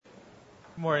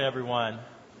Good morning, everyone.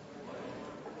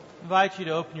 I invite you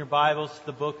to open your Bibles to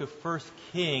the book of 1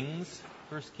 Kings,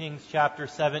 1 Kings chapter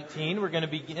 17. We're going to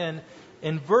begin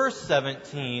in verse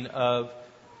 17 of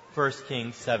 1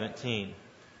 Kings 17.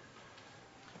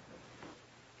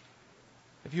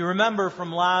 If you remember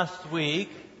from last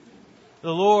week,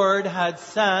 the Lord had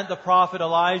sent the prophet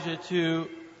Elijah to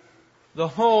the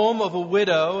home of a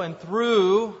widow, and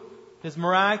through His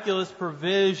miraculous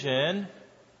provision,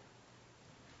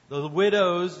 the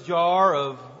widow's jar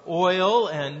of oil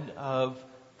and of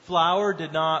flour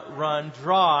did not run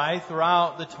dry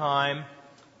throughout the time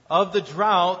of the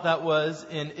drought that was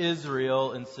in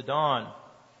Israel and Sidon.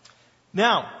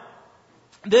 Now,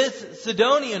 this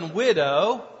Sidonian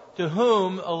widow to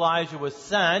whom Elijah was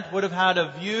sent would have had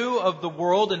a view of the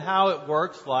world and how it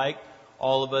works like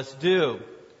all of us do.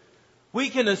 We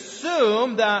can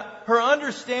assume that her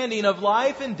understanding of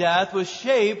life and death was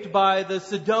shaped by the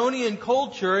Sidonian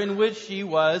culture in which she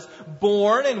was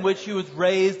born, in which she was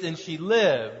raised and she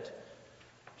lived.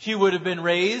 She would have been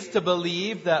raised to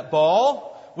believe that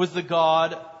Baal was the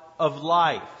god of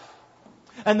life.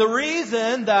 And the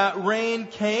reason that rain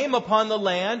came upon the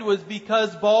land was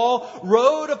because Baal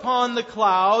rode upon the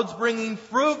clouds, bringing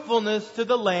fruitfulness to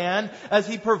the land as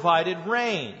he provided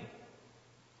rain.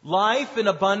 Life in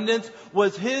abundance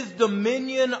was his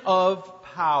dominion of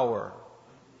power.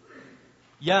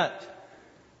 Yet,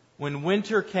 when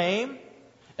winter came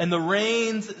and the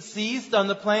rains ceased on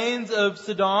the plains of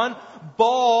Sidon,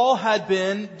 Baal had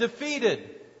been defeated.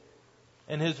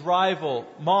 And his rival,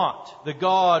 Mot, the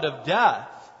god of death,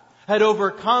 had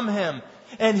overcome him.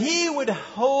 And he would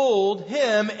hold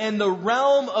him in the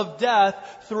realm of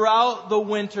death throughout the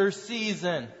winter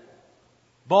season.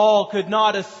 Baal could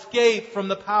not escape from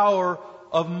the power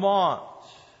of Mot.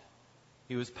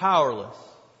 He was powerless.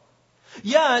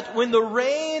 Yet, when the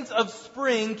rains of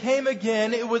spring came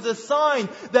again, it was a sign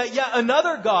that yet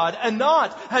another god,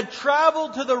 Anat, had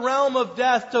traveled to the realm of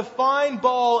death to find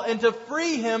Baal and to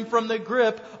free him from the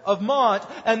grip of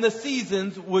Mot, and the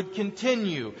seasons would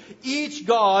continue, each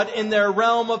god in their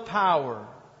realm of power.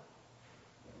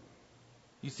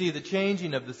 You see, the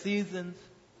changing of the seasons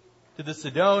to the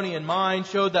Sidonian mind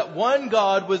showed that one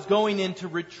god was going into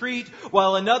retreat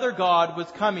while another god was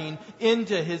coming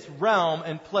into his realm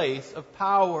and place of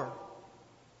power.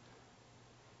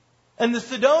 And the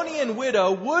Sidonian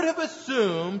widow would have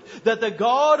assumed that the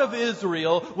God of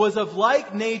Israel was of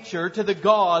like nature to the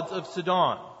gods of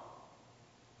Sidon.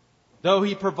 Though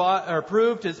he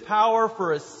proved his power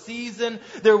for a season,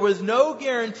 there was no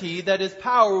guarantee that his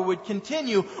power would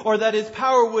continue or that his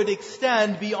power would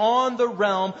extend beyond the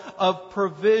realm of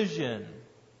provision.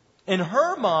 In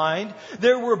her mind,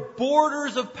 there were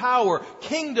borders of power,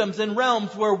 kingdoms and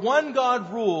realms where one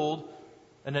God ruled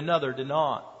and another did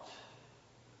not.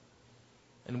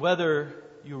 And whether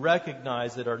you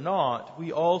recognize it or not,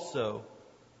 we also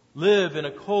live in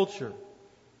a culture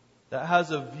that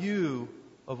has a view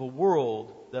of a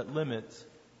world that limits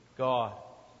God.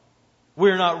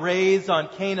 We're not raised on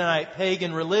Canaanite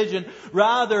pagan religion.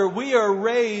 Rather, we are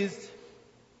raised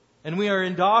and we are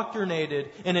indoctrinated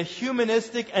in a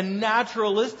humanistic and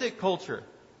naturalistic culture.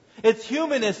 It's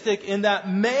humanistic in that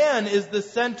man is the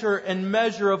center and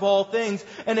measure of all things.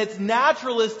 And it's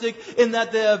naturalistic in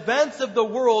that the events of the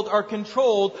world are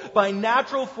controlled by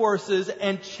natural forces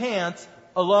and chance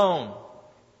alone.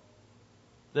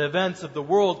 The events of the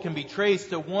world can be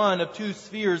traced to one of two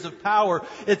spheres of power.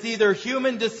 It's either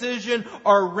human decision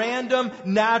or random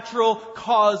natural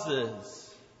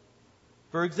causes.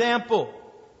 For example,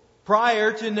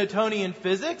 prior to Newtonian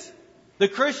physics, the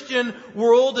Christian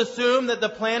world assumed that the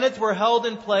planets were held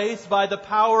in place by the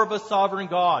power of a sovereign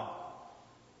God.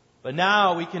 But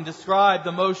now we can describe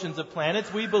the motions of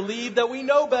planets. We believe that we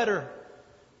know better.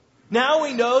 Now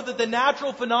we know that the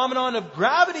natural phenomenon of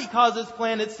gravity causes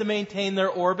planets to maintain their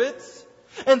orbits.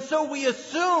 And so we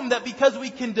assume that because we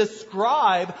can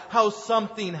describe how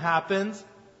something happens,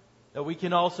 that we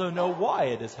can also know why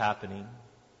it is happening.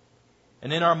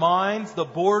 And in our minds, the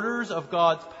borders of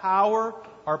God's power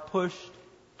are pushed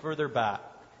further back.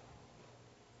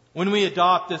 When we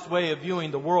adopt this way of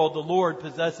viewing the world, the Lord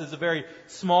possesses a very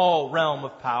small realm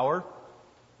of power.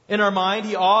 In our mind,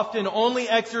 He often only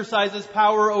exercises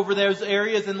power over those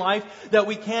areas in life that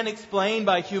we can't explain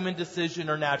by human decision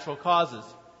or natural causes.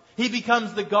 He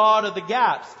becomes the God of the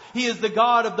gaps. He is the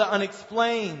God of the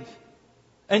unexplained.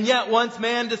 And yet, once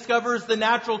man discovers the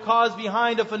natural cause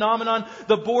behind a phenomenon,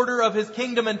 the border of his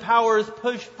kingdom and power is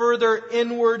pushed further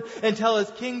inward until his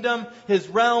kingdom, his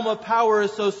realm of power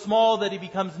is so small that he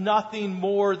becomes nothing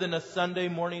more than a Sunday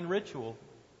morning ritual.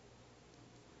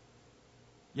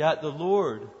 Yet the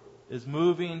Lord is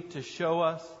moving to show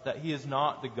us that He is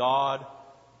not the God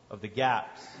of the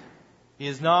gaps. He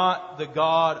is not the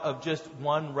God of just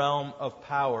one realm of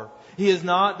power. He is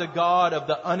not the God of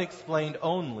the unexplained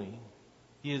only.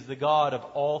 He is the God of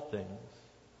all things,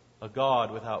 a God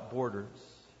without borders.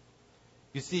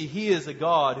 You see, He is a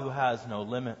God who has no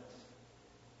limits.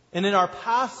 And in our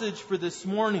passage for this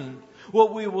morning,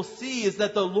 what we will see is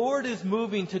that the Lord is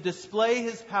moving to display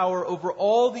His power over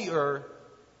all the earth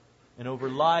and over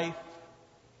life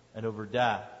and over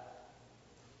death.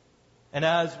 And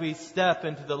as we step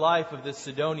into the life of this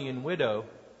Sidonian widow,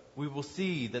 we will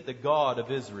see that the God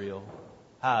of Israel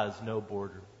has no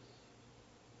borders.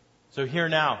 So hear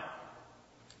now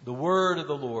the word of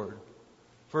the Lord.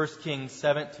 1 Kings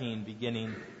 17,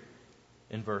 beginning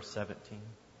in verse 17.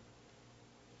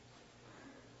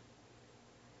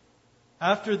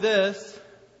 After this,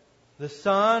 the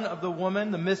son of the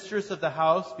woman, the mistress of the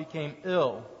house, became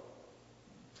ill.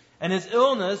 And his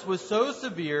illness was so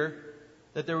severe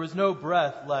that there was no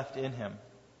breath left in him.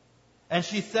 And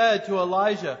she said to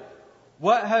Elijah,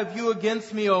 "What have you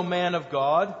against me, O man of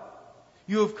God?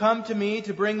 You have come to me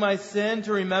to bring my sin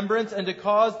to remembrance and to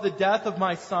cause the death of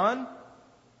my son?"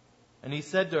 And he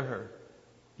said to her,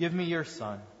 "Give me your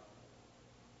son."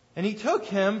 And he took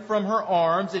him from her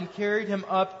arms and carried him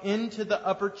up into the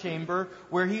upper chamber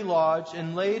where he lodged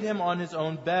and laid him on his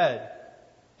own bed.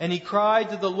 And he cried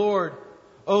to the Lord,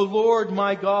 "O Lord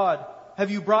my God,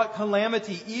 have you brought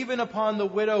calamity even upon the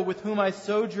widow with whom I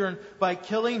sojourn by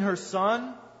killing her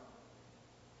son?"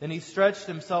 Then he stretched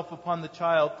himself upon the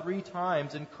child 3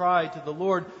 times and cried to the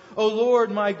Lord, "O Lord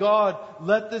my God,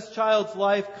 let this child's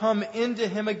life come into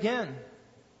him again."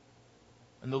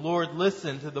 And the Lord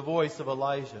listened to the voice of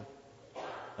Elijah.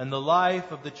 And the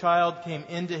life of the child came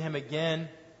into him again,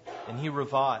 and he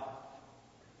revived.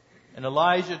 And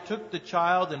Elijah took the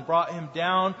child and brought him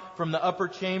down from the upper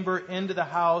chamber into the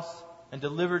house and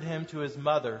delivered him to his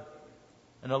mother.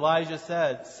 And Elijah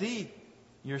said, "See,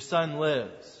 your son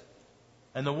lives."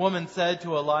 And the woman said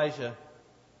to Elijah,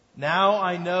 "Now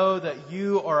I know that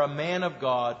you are a man of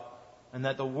God, and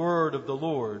that the word of the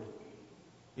Lord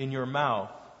in your mouth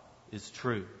is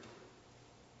true."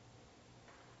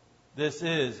 This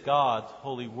is God's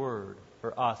holy word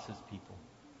for us, His people.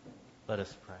 Let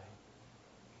us pray.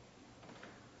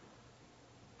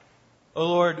 O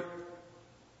Lord,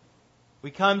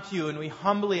 we come to you and we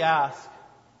humbly ask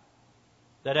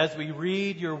that as we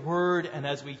read your word and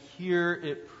as we hear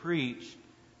it preached,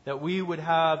 that we would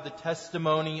have the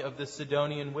testimony of the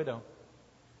Sidonian widow.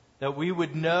 That we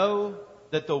would know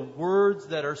that the words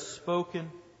that are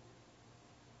spoken,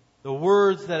 the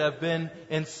words that have been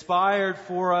inspired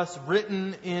for us,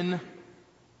 written in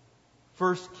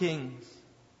 1 Kings,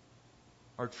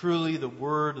 are truly the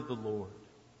word of the Lord.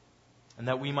 And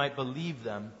that we might believe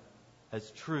them as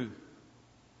truth,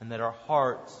 and that our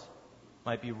hearts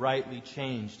might be rightly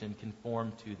changed and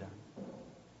conformed to them.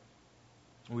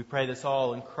 We pray this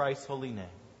all in Christ's holy name.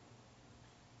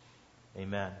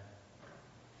 Amen.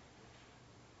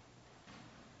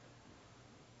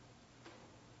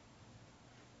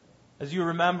 As you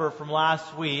remember from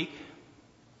last week,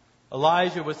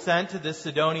 Elijah was sent to this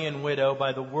Sidonian widow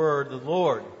by the word of the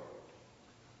Lord.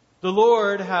 The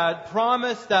Lord had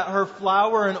promised that her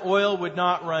flour and oil would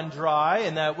not run dry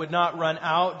and that it would not run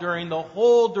out during the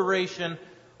whole duration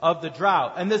of the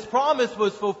drought. And this promise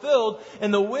was fulfilled,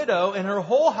 and the widow and her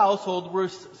whole household were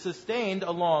sustained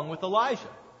along with Elijah.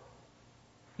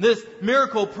 This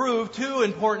miracle proved 2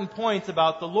 important points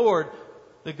about the Lord,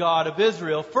 the God of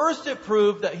Israel. First, it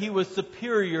proved that He was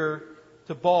superior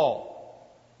to Baal.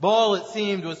 Baal, it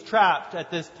seemed, was trapped at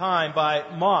this time by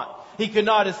Mot. He could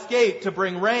not escape to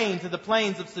bring rain to the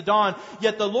plains of Sidon.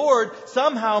 Yet the Lord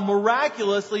somehow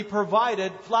miraculously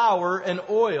provided flour and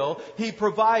oil. He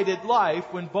provided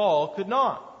life when Baal could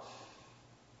not.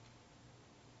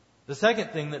 The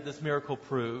second thing that this miracle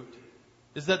proved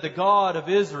is that the God of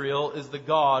Israel is the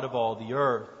God of all the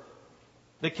earth.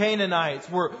 The Canaanites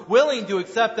were willing to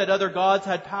accept that other gods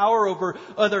had power over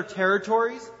other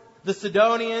territories. The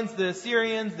Sidonians, the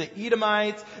Assyrians, the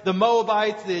Edomites, the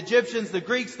Moabites, the Egyptians, the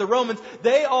Greeks, the Romans,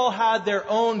 they all had their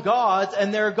own gods,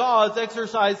 and their gods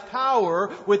exercised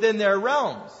power within their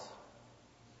realms.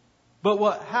 But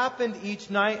what happened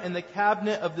each night in the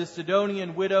cabinet of the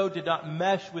Sidonian widow did not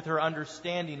mesh with her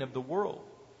understanding of the world.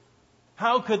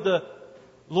 How could the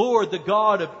Lord, the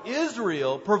God of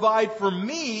Israel, provide for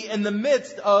me in the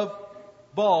midst of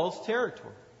Baal's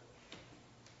territory?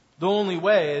 The only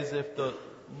way is if the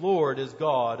Lord is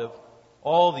God of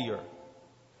all the earth.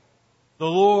 The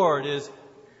Lord is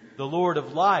the Lord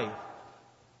of life,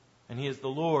 and He is the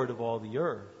Lord of all the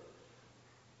earth.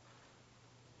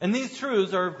 And these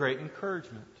truths are of great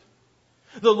encouragement.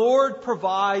 The Lord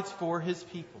provides for His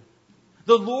people.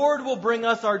 The Lord will bring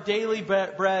us our daily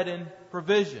bread and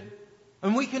provision.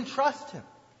 And we can trust Him.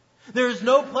 There is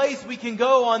no place we can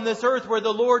go on this earth where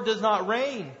the Lord does not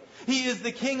reign. He is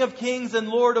the King of kings and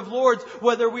Lord of lords.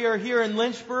 Whether we are here in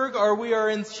Lynchburg or we are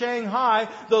in Shanghai,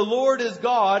 the Lord is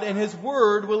God and His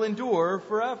word will endure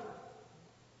forever.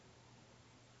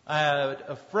 I had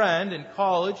a friend in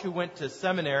college who went to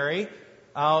seminary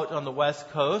out on the West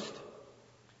Coast.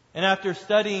 And after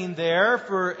studying there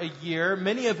for a year,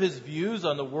 many of his views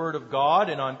on the Word of God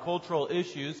and on cultural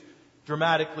issues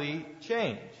dramatically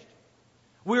changed.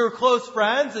 We were close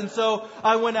friends, and so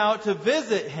I went out to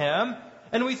visit him,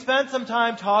 and we spent some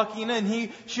time talking, and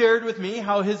he shared with me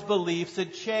how his beliefs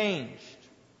had changed.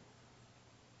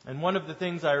 And one of the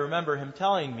things I remember him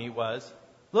telling me was,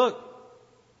 look,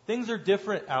 things are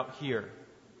different out here.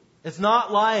 It's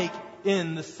not like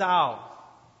in the South.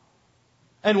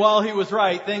 And while he was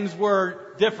right, things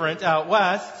were different out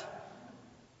west.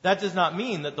 That does not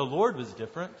mean that the Lord was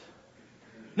different.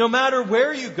 No matter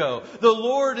where you go, the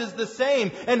Lord is the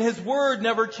same, and His Word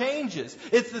never changes.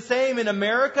 It's the same in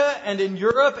America and in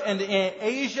Europe and in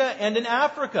Asia and in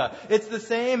Africa. It's the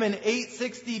same in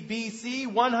 860 BC,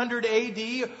 100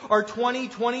 AD, or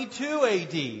 2022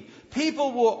 AD.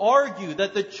 People will argue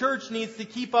that the church needs to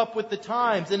keep up with the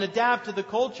times and adapt to the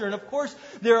culture. And of course,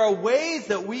 there are ways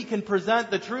that we can present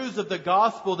the truths of the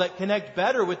gospel that connect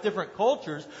better with different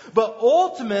cultures. But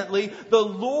ultimately, the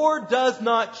Lord does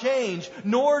not change,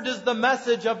 nor does the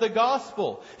message of the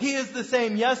gospel. He is the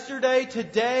same yesterday,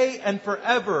 today, and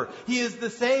forever. He is the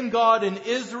same God in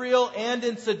Israel and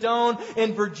in Sidon,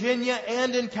 in Virginia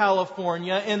and in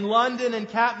California, in London and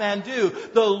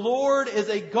Kathmandu. The Lord is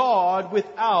a God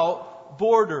without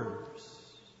borders.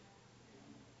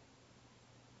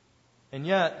 And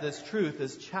yet, this truth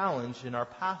is challenged in our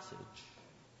passage.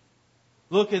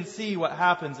 Look and see what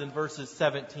happens in verses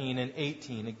 17 and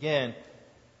 18. Again,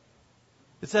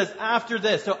 it says, after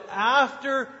this. So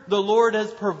after the Lord has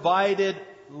provided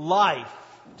life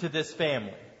to this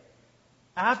family.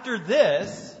 After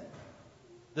this,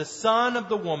 the son of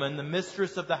the woman, the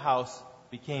mistress of the house,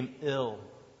 became ill.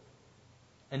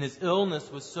 And his illness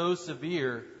was so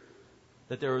severe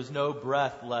that there was no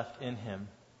breath left in him.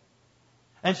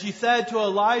 And she said to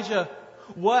Elijah,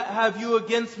 "What have you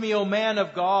against me, O man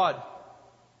of God?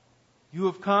 You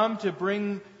have come to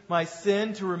bring my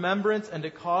sin to remembrance and to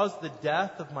cause the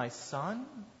death of my son?"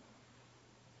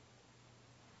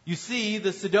 You see,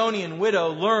 the Sidonian widow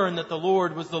learned that the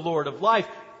Lord was the Lord of life,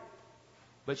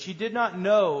 but she did not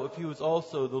know if He was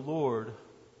also the Lord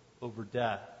over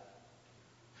death.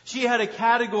 She had a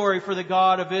category for the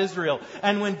God of Israel.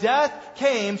 And when death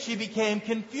came, she became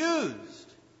confused.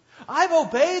 I've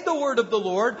obeyed the word of the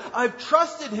Lord. I've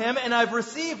trusted Him and I've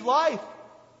received life.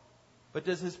 But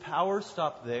does His power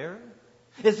stop there?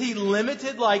 Is He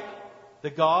limited like the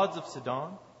gods of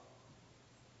Sidon?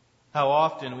 How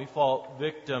often we fall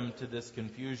victim to this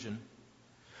confusion.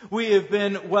 We have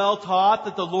been well taught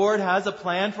that the Lord has a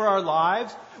plan for our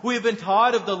lives. We have been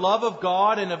taught of the love of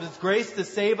God and of His grace to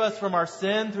save us from our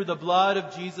sin through the blood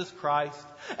of Jesus Christ.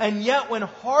 And yet when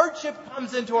hardship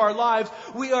comes into our lives,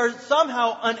 we are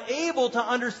somehow unable to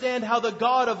understand how the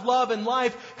God of love and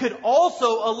life could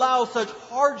also allow such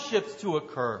hardships to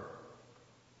occur.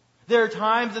 There are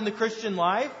times in the Christian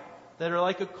life that are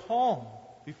like a calm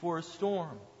before a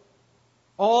storm.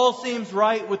 All seems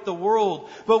right with the world.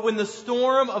 But when the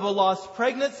storm of a lost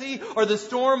pregnancy or the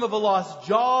storm of a lost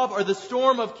job or the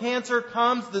storm of cancer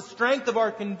comes, the strength of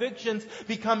our convictions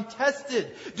become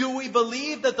tested. Do we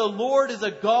believe that the Lord is a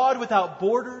God without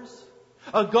borders?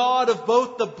 A God of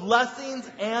both the blessings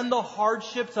and the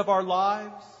hardships of our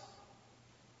lives?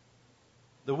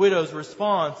 The widow's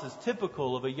response is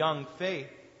typical of a young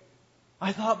faith.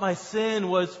 I thought my sin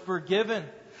was forgiven.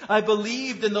 I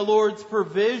believed in the Lord's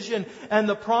provision and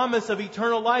the promise of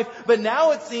eternal life. But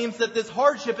now it seems that this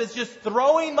hardship is just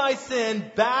throwing my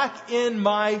sin back in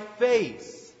my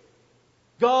face.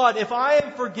 God, if I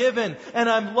am forgiven and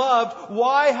I'm loved,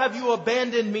 why have you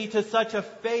abandoned me to such a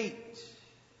fate?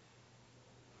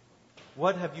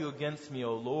 What have you against me,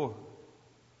 O Lord?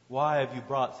 Why have you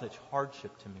brought such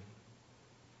hardship to me?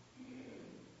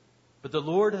 But the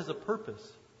Lord has a purpose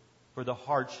for the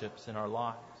hardships in our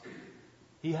lives.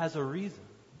 He has a reason.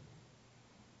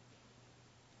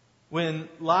 When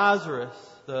Lazarus,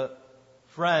 the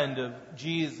friend of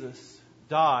Jesus,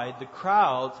 died, the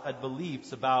crowds had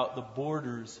beliefs about the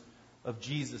borders of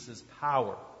Jesus'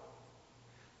 power.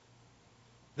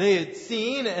 They had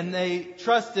seen and they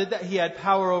trusted that he had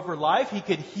power over life. He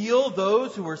could heal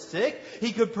those who were sick.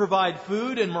 He could provide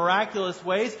food in miraculous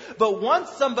ways. But once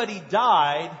somebody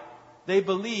died, they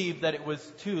believed that it was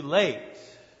too late.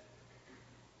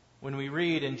 When we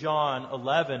read in John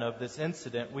 11 of this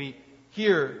incident, we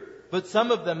hear, but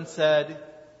some of them said,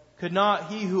 could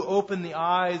not he who opened the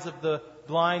eyes of the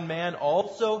blind man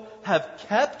also have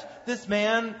kept this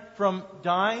man from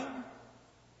dying?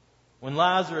 When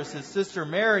Lazarus, his sister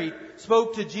Mary,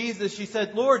 spoke to Jesus, she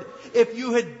said, Lord, if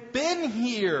you had been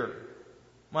here,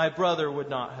 my brother would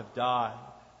not have died.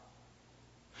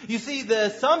 You see, the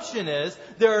assumption is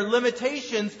there are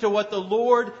limitations to what the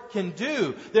Lord can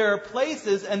do. There are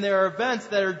places and there are events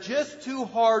that are just too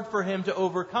hard for him to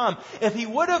overcome. If he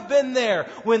would have been there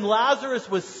when Lazarus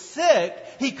was sick,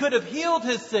 he could have healed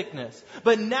his sickness.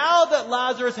 But now that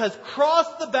Lazarus has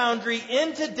crossed the boundary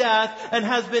into death and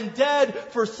has been dead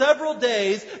for several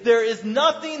days, there is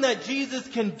nothing that Jesus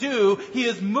can do. He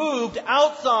is moved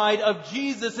outside of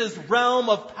Jesus' realm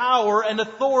of power and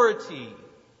authority.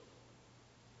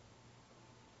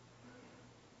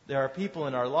 There are people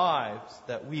in our lives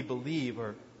that we believe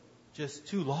are just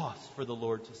too lost for the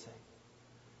Lord to save.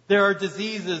 There are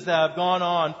diseases that have gone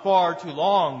on far too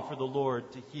long for the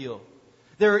Lord to heal.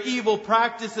 There are evil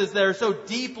practices that are so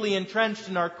deeply entrenched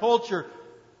in our culture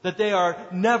that they are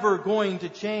never going to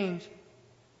change.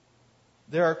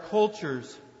 There are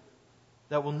cultures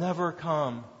that will never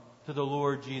come to the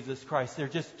Lord Jesus Christ. They're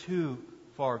just too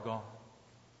far gone.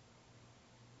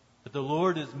 But the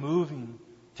Lord is moving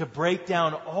to break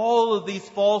down all of these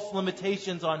false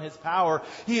limitations on His power.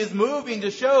 He is moving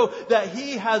to show that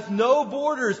He has no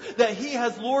borders, that He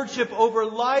has lordship over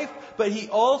life, but He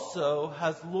also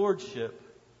has lordship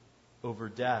over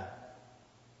death.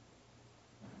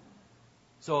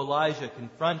 So Elijah,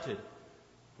 confronted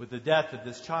with the death of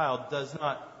this child, does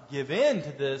not give in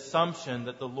to the assumption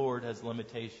that the Lord has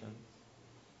limitations.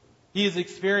 He has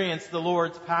experienced the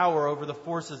Lord's power over the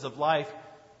forces of life,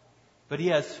 but he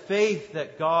has faith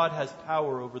that God has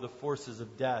power over the forces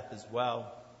of death as well.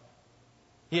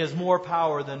 He has more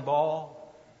power than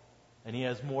Baal, and he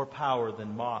has more power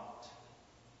than Mot.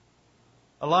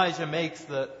 Elijah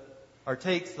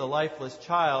takes the lifeless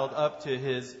child up to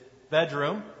his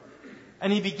bedroom,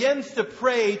 and he begins to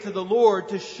pray to the Lord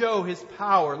to show His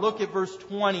power. Look at verse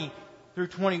 20 through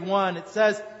 21. It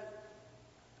says,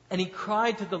 "And he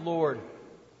cried to the Lord,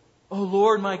 'O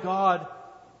Lord my God,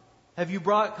 have you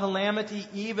brought calamity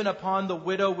even upon the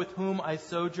widow with whom I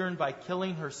sojourn by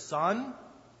killing her son?'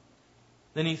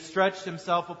 Then he stretched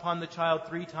himself upon the child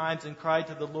 3 times and cried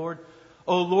to the Lord,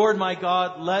 'O Lord my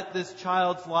God, let this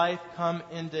child's life come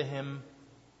into him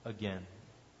again.'"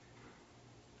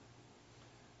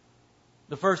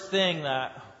 The first thing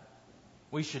that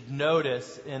we should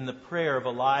notice in the prayer of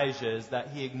Elijah is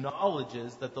that he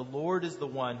acknowledges that the Lord is the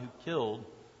one who killed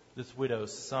this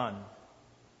widow's son.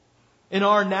 In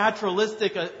our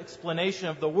naturalistic explanation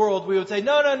of the world, we would say,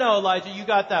 no, Elijah, you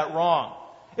got that wrong.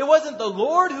 It wasn't the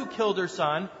Lord who killed her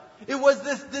son. It was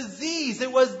this disease.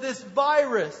 It was this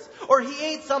virus. Or he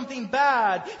ate something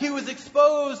bad. He was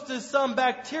exposed to some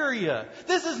bacteria.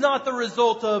 This is not the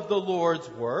result of the Lord's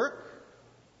work.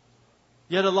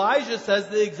 Yet Elijah says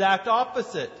the exact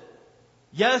opposite.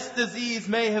 Yes, disease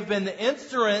may have been the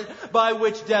instrument by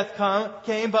which death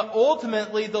came, but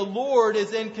ultimately the Lord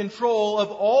is in control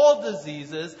of all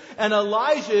diseases, and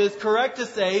Elijah is correct to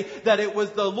say that it was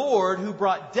the Lord who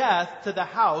brought death to the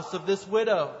house of this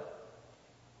widow.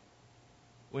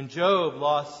 When Job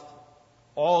lost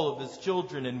all of his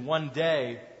children in one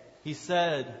day, he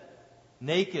said,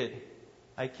 "Naked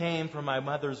I came from my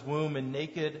mother's womb, and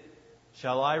naked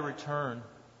shall I return.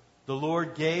 The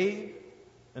Lord gave,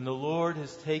 and the Lord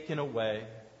has taken away.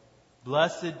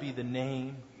 Blessed be the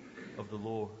name of the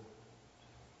Lord."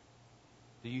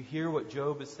 Do you hear what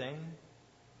Job is saying?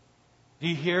 Do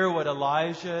you hear what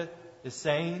Elijah is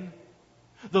saying?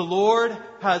 The Lord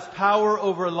has power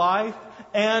over life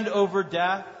and over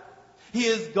death. He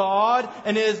is God,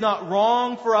 and it is not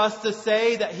wrong for us to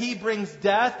say that He brings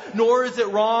death, nor is it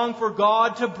wrong for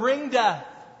God to bring death.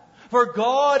 For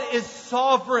God is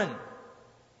sovereign.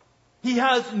 He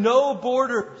has no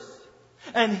borders.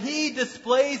 And He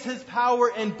displays His power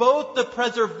in both the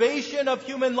preservation of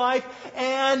human life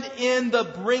and in the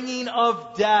bringing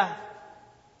of death.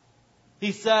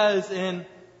 He says in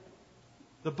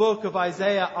the book of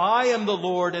Isaiah, "I am the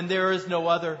Lord and there is no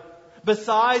other.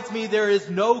 Besides me there is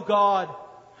no God.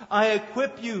 I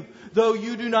equip you, though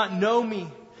you do not know me,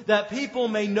 that people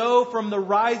may know from the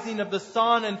rising of the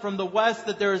sun and from the west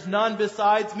that there is none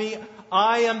besides me.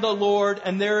 I am the Lord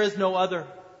and there is no other.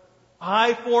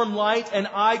 I form light and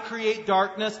I create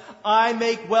darkness. I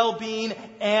make well-being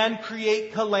and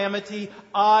create calamity.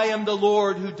 I am the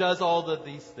Lord who does all of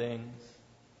these things.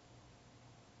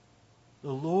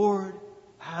 The Lord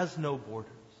has no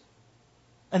borders.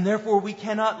 And therefore we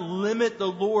cannot limit the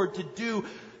Lord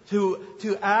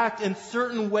to act in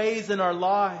certain ways in our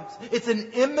lives. It's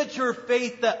an immature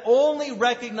faith that only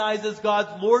recognizes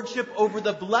God's lordship over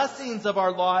the blessings of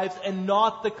our lives and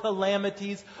not the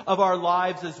calamities of our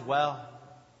lives as well.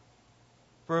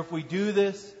 For if we do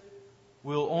this,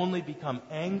 we'll only become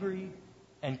angry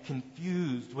and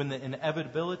confused when the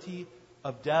inevitability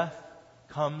of death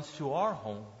comes to our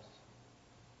homes.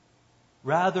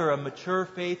 Rather, a mature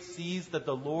faith sees that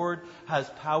the Lord has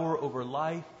power over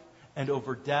life and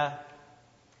over death,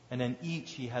 and in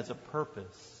each He has a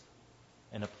purpose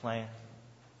and a plan.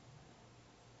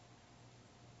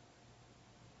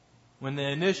 When the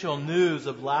initial news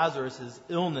of Lazarus'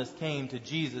 illness came to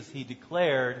Jesus, He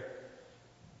declared,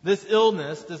 "This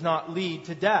illness does not lead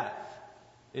to death.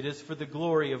 It is for the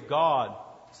glory of God,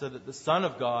 so that the Son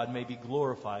of God may be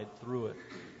glorified through it."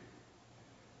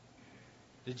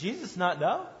 Did Jesus not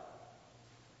know?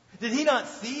 Did He not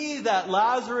see that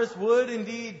Lazarus would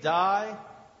indeed die?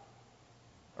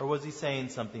 Or was He saying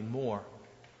something more?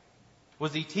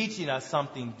 Was He teaching us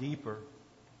something deeper?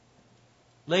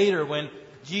 Later, when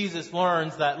Jesus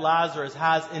learns that Lazarus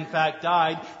has in fact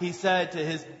died, He said to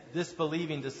His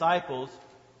disbelieving disciples,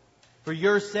 "For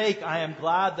your sake, I am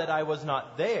glad that I was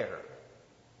not there."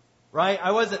 Right?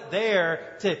 I wasn't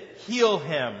there to heal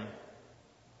him.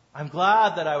 I'm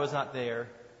glad that I was not there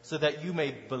so that you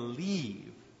may believe.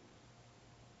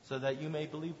 So that you may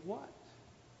believe what?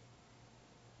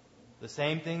 The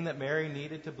same thing that Mary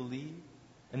needed to believe,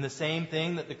 and the same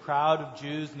thing that the crowd of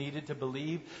Jews needed to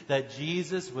believe, that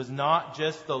Jesus was not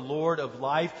just the Lord of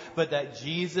life, but that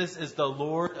Jesus is the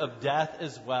Lord of death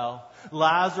as well.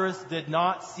 Lazarus did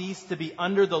not cease to be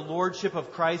under the lordship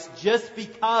of Christ just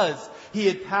because he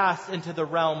had passed into the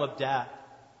realm of death.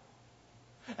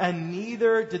 And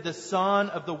neither did the son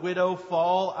of the widow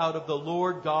fall out of the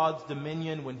Lord God's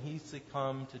dominion when he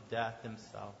succumbed to death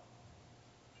himself.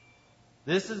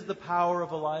 This is the power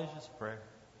of Elijah's prayer.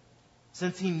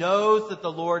 Since he knows that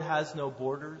the Lord has no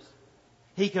borders,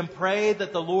 he can pray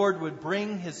that the Lord would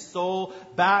bring his soul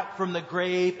back from the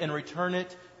grave and return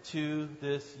it to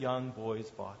this young boy's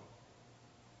body.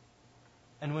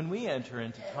 And when we enter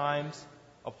into times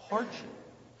of hardship,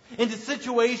 into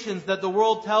situations that the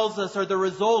world tells us are the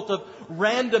result of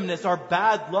randomness or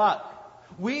bad luck,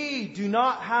 we do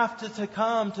not have to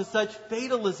succumb to such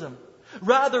fatalism.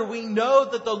 Rather, we know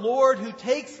that the Lord who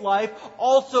takes life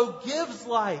also gives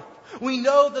life. We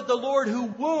know that the Lord who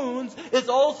wounds is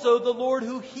also the Lord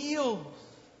who heals.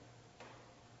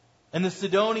 And the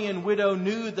Sidonian widow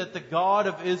knew that the God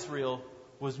of Israel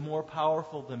was more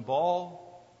powerful than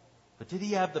Baal. But did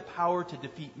he have the power to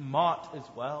defeat Mot as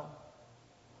well?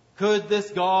 Could this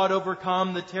God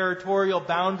overcome the territorial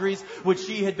boundaries which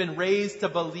she had been raised to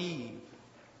believe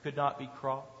could not be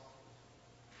crossed?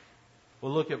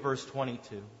 We'll look at verse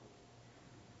 22.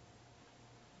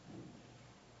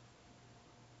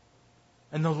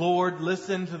 And the Lord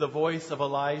listened to the voice of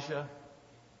Elijah,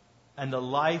 and the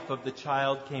life of the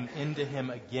child came into him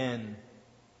again,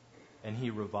 and he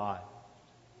revived.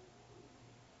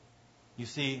 You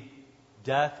see,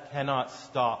 death cannot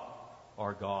stop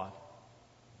our God.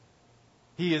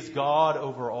 He is God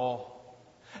over all.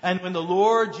 And when the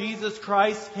Lord Jesus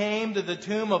Christ came to the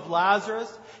tomb of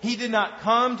Lazarus, He did not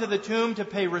come to the tomb to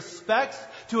pay respects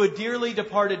to a dearly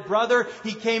departed brother.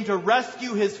 He came to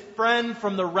rescue his friend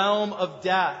from the realm of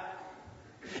death.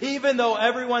 Even though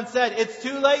everyone said, "It's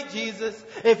too late, Jesus.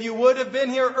 If you would have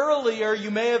been here earlier, you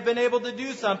may have been able to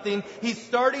do something. He's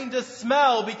starting to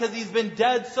smell because he's been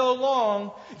dead so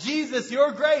long. Jesus,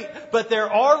 you're great, but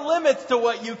there are limits to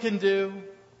what you can do."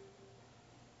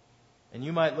 And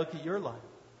you might look at your life.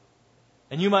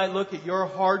 And you might look at your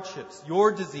hardships,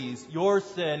 your disease, your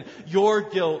sin, your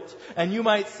guilt. And you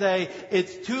might say,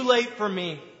 "It's too late for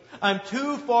me. I'm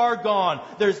too far gone.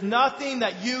 There's nothing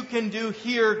that you can do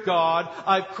here, God.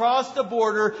 I've crossed a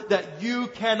border that you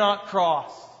cannot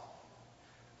cross."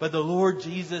 But the Lord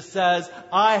Jesus says,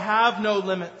 "I have no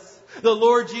limits." The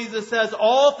Lord Jesus says,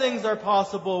 "All things are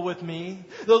possible with me."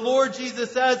 The Lord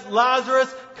Jesus says,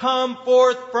 "Lazarus, come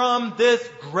forth from this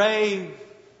grave."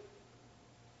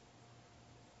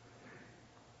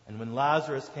 And when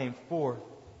Lazarus came forth,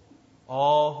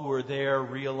 all who were there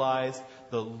realized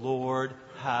the Lord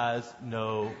has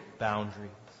no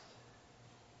boundaries.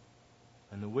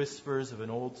 And the whispers of an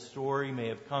old story may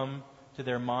have come to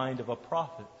their mind of a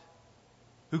prophet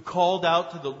who called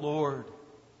out to the Lord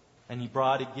And he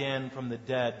brought again from the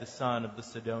dead the son of the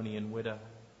Sidonian widow.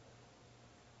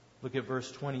 Look at verse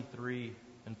 23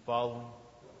 and following.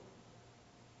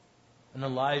 And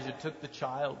Elijah took the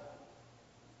child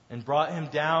and brought him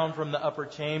down from the upper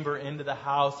chamber into the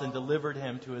house and delivered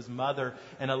him to his mother.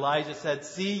 And Elijah said,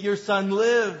 "See, your son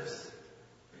lives."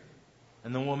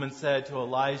 And the woman said to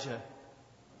Elijah,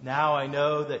 "Now I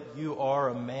know that you are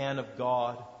a man of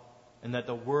God, and that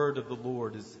the word of the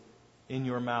Lord is in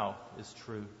your mouth is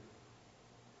true."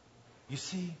 You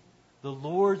see, the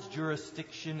Lord's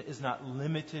jurisdiction is not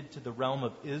limited to the realm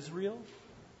of Israel,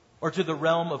 or to the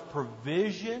realm of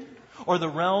provision, or the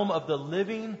realm of the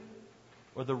living,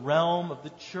 or the realm of the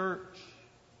church.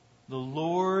 The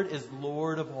Lord is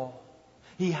Lord of all.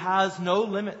 He has no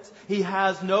limits. He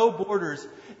has no borders.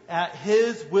 At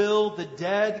His will, the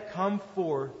dead come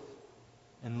forth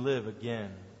and live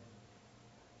again.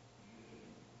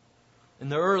 In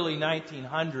the early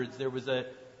 1900s, there was a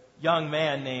young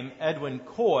man named Edwin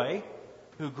Coy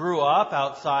who grew up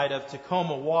outside of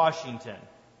Tacoma, Washington.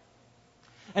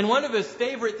 And one of his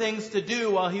favorite things to do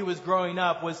while he was growing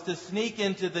up was to sneak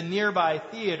into the nearby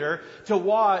theater to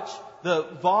watch the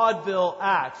vaudeville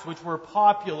acts, which were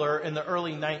popular in the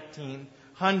early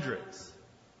 1900s.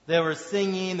 There was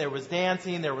singing, there was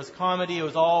dancing, there was comedy. It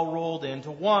was all rolled into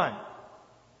one.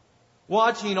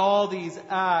 Watching all these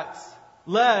acts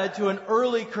led to an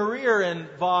early career in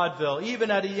vaudeville,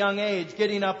 even at a young age,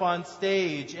 getting up on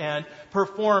stage and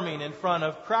performing in front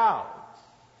of crowds.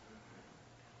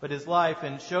 But his life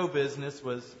in show business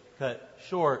was cut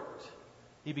short.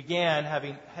 He began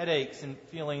having headaches and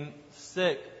feeling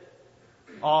sick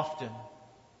often.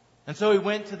 And so he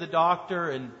went to the doctor,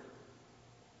 and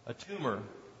a tumor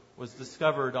was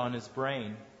discovered on his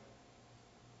brain.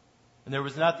 And there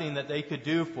was nothing that they could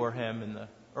do for him in the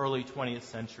early 20th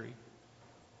century.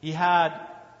 He had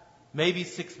maybe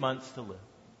 6 months to live.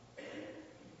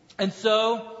 And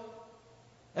so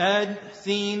Ed,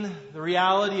 seeing the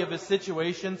reality of his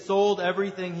situation, sold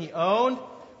everything he owned,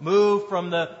 moved from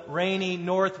the rainy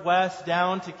Northwest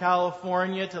down to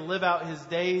California to live out his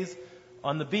days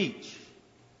on the beach.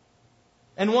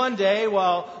 And one day,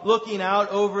 while looking out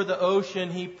over the ocean,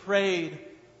 he prayed,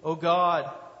 "Oh God,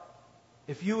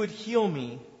 if you would heal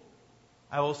me,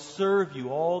 I will serve you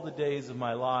all the days of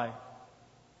my life."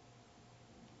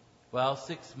 Well,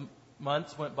 6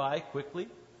 months went by quickly,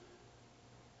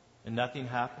 and nothing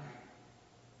happened.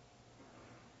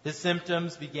 His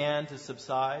symptoms began to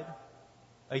subside.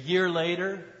 A year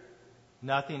later,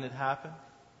 nothing had happened.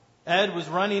 Ed was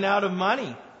running out of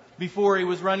money before he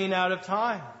was running out of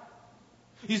time.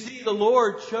 You see, the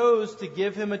Lord chose to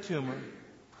give him a tumor,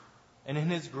 and in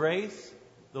His grace,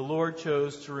 the Lord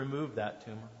chose to remove that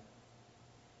tumor.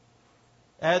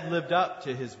 Ed lived up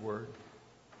to his word.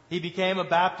 He became a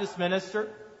Baptist minister.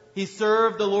 He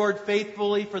served the Lord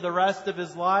faithfully for the rest of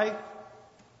his life.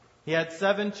 He had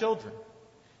 7 children.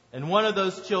 And one of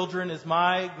those children is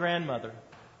my grandmother,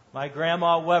 my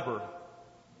Grandma Weber.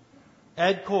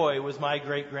 Ed Coy was my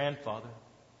great-grandfather.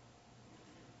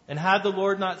 And had the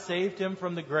Lord not saved him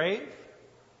from the grave,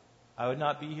 I would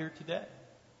not be here today.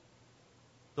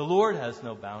 The Lord has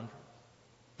no boundaries.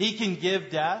 He can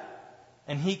give death,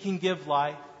 and He can give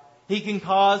life. He can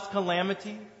cause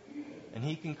calamity, and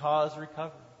He can cause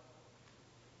recovery.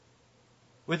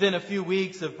 Within a few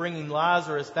weeks of bringing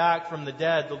Lazarus back from the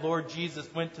dead, the Lord Jesus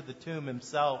went to the tomb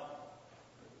Himself.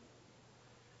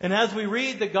 And as we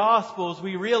read the Gospels,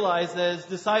 we realize that His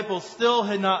disciples still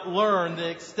had not learned the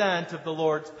extent of the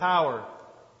Lord's power.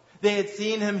 They had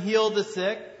seen Him heal the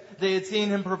sick. They had seen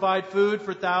Him provide food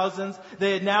for thousands.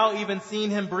 They had now even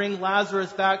seen Him bring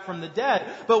Lazarus back from the dead.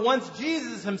 But once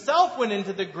Jesus Himself went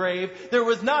into the grave, there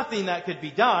was nothing that could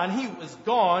be done. He was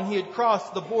gone. He had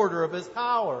crossed the border of His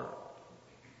power.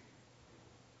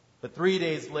 But 3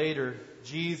 days later,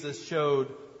 Jesus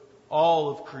showed all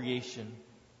of creation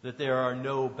that there are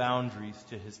no boundaries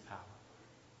to His power.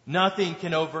 Nothing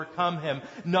can overcome Him,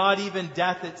 not even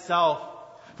death itself.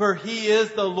 For He is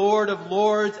the Lord of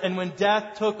lords, and when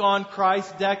death took on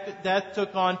Christ, death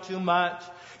took on too much.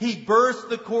 He burst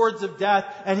the cords of death,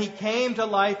 and He came to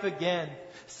life again.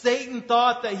 Satan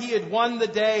thought that he had won the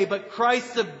day, but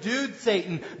Christ subdued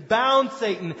Satan, bound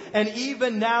Satan, and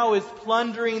even now is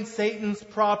plundering Satan's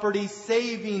property,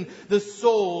 saving the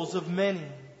souls of many.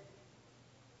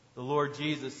 The Lord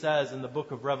Jesus says in the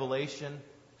book of Revelation,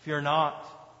 "Fear not.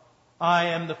 I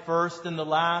am the first and the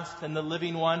last and the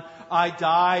living one. I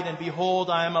died, and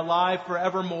behold, I am alive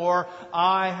forevermore.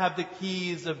 I have the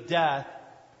keys of death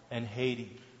and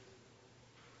Hades."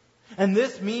 And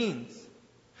this means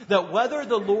that whether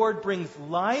the Lord brings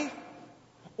life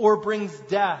or brings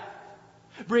death,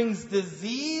 brings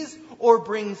disease or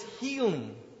brings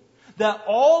healing, that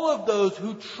all of those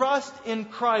who trust in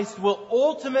Christ will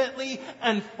ultimately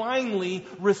and finally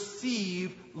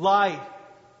receive life.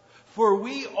 For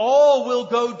we all will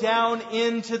go down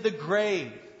into the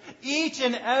grave, each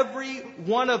and every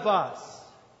one of us.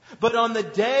 But on the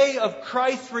day of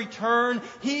Christ's return,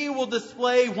 He will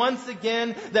display once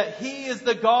again that He is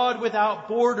the God without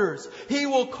borders. He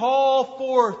will call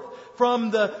forth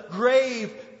from the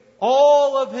grave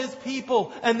all of His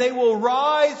people, and they will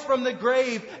rise from the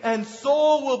grave, and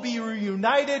soul will be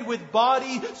reunited with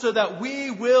body so that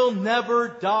we will never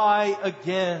die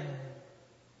again.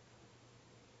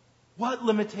 What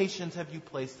limitations have you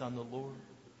placed on the Lord?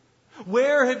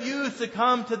 Where have you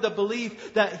succumbed to the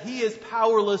belief that He is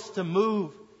powerless to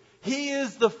move? He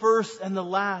is the first and the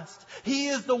last. He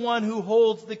is the one who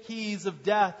holds the keys of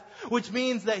death, which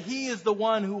means that He is the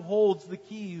one who holds the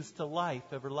keys to life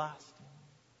everlasting.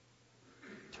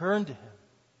 Turn to Him,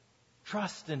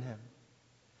 trust in Him,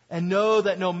 and know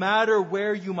that no matter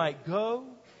where you might go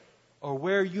or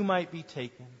where you might be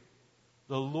taken,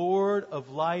 the Lord of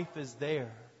life is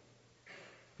there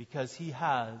because He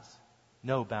has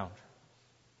no boundaries.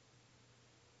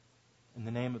 In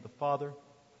the name of the Father,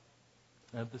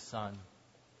 and of the Son,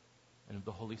 and of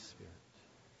the Holy Spirit.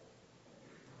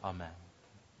 Amen.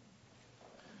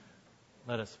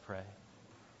 Let us pray.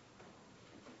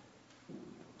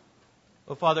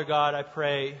 Oh, Father God, I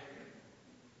pray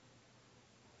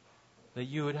that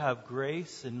You would have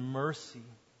grace and mercy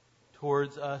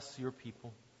towards us, Your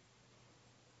people.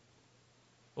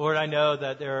 Lord, I know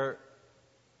that there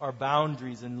are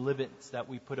boundaries and limits that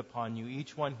we put upon You,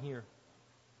 each one here.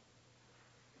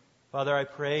 Father, I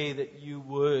pray that You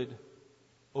would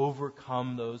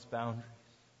overcome those boundaries,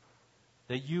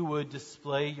 that You would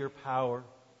display Your power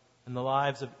in the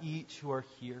lives of each who are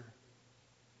here,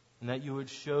 and that You would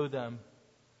show them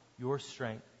Your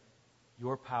strength,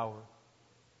 Your power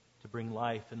to bring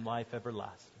life and life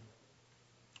everlasting.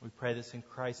 We pray this in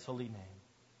Christ's holy name.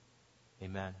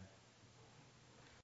 Amen.